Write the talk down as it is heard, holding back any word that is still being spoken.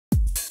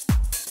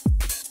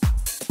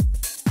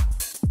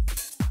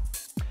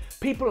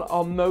People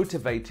are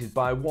motivated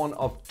by one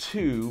of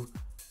two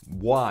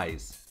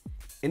whys.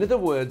 In other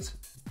words,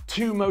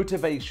 two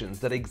motivations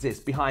that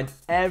exist behind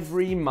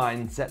every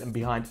mindset and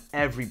behind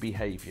every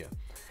behavior.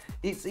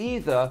 It's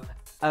either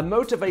a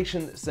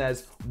motivation that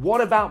says, what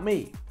about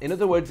me? In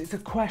other words, it's a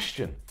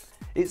question.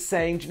 It's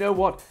saying, do you know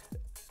what?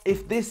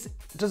 If this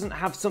doesn't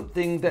have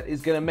something that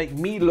is going to make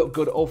me look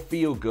good or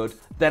feel good,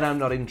 then I'm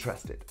not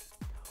interested.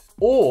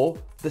 Or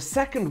the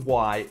second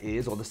why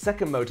is, or the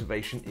second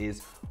motivation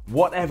is,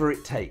 whatever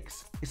it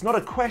takes. It's not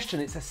a question,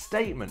 it's a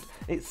statement.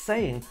 It's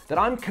saying that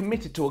I'm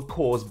committed to a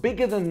cause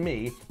bigger than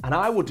me and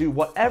I will do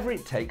whatever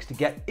it takes to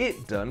get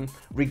it done,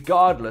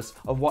 regardless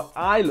of what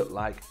I look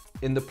like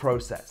in the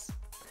process.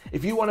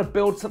 If you want to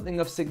build something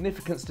of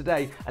significance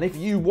today, and if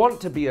you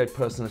want to be a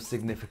person of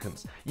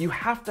significance, you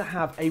have to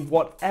have a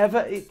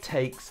whatever it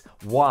takes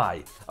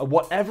why, a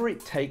whatever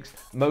it takes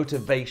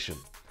motivation.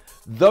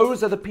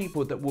 Those are the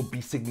people that will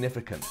be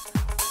significant.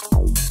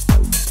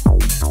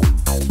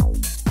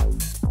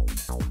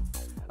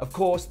 Of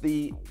course,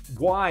 the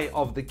why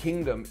of the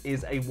kingdom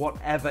is a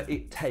whatever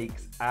it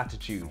takes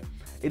attitude.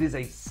 It is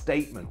a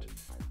statement.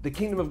 The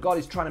kingdom of God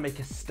is trying to make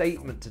a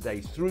statement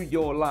today through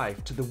your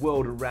life to the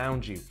world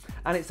around you.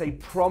 And it's a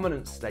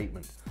prominent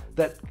statement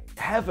that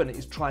heaven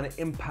is trying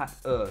to impact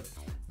earth,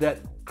 that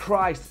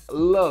Christ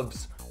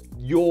loves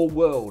your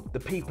world, the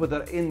people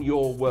that are in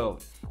your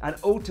world. And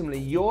ultimately,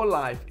 your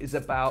life is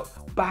about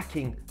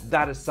backing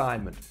that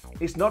assignment.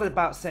 It's not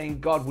about saying,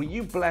 God, will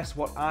you bless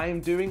what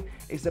I'm doing?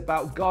 It's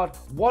about, God,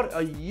 what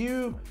are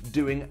you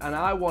doing? And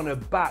I want to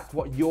back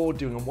what you're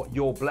doing and what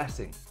you're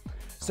blessing.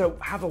 So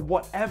have a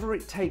whatever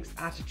it takes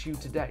attitude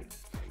today.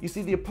 You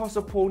see, the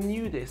Apostle Paul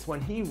knew this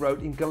when he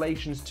wrote in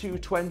Galatians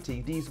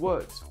 2:20 these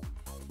words.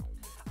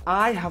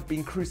 I have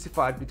been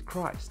crucified with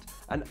Christ,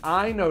 and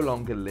I no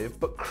longer live,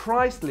 but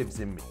Christ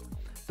lives in me.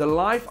 The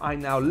life I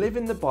now live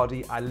in the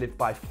body, I live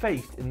by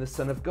faith in the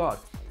Son of God,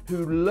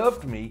 who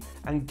loved me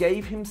and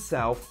gave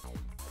himself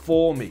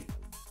for me.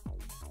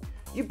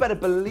 You better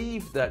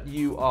believe that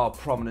you are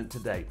prominent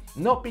today,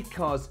 not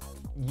because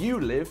you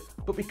live,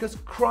 but because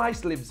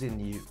Christ lives in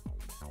you.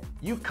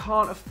 You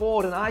can't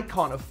afford, and I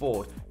can't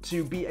afford,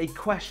 to be a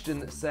question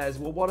that says,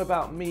 well, what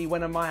about me?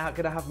 When am I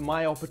going to have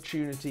my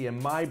opportunity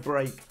and my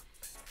break?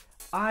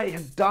 I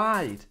have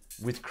died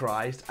with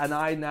Christ and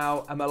I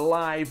now am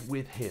alive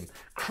with him.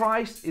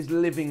 Christ is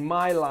living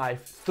my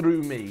life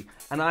through me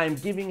and I am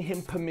giving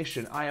him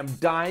permission. I am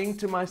dying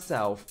to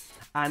myself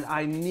and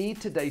I need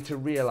today to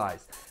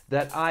realize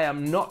that I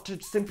am not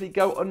to simply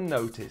go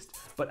unnoticed,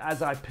 but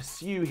as I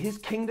pursue his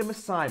kingdom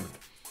assignment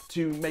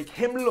to make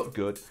him look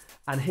good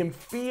and him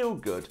feel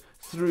good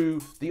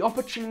through the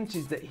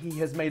opportunities that he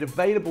has made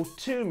available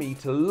to me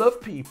to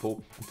love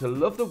people and to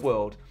love the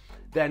world,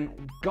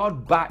 then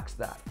God backs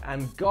that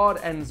and God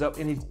ends up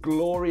in his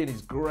glory and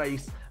his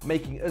grace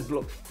making us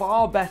look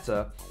far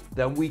better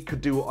than we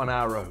could do on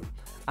our own.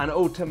 And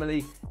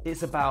ultimately,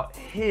 it's about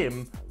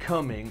him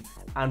coming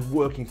and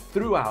working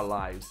through our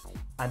lives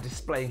and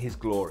displaying his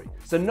glory.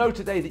 So know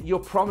today that you're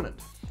prominent.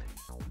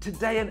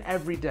 Today and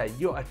every day,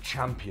 you're a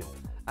champion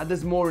and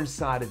there's more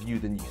inside of you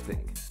than you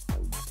think.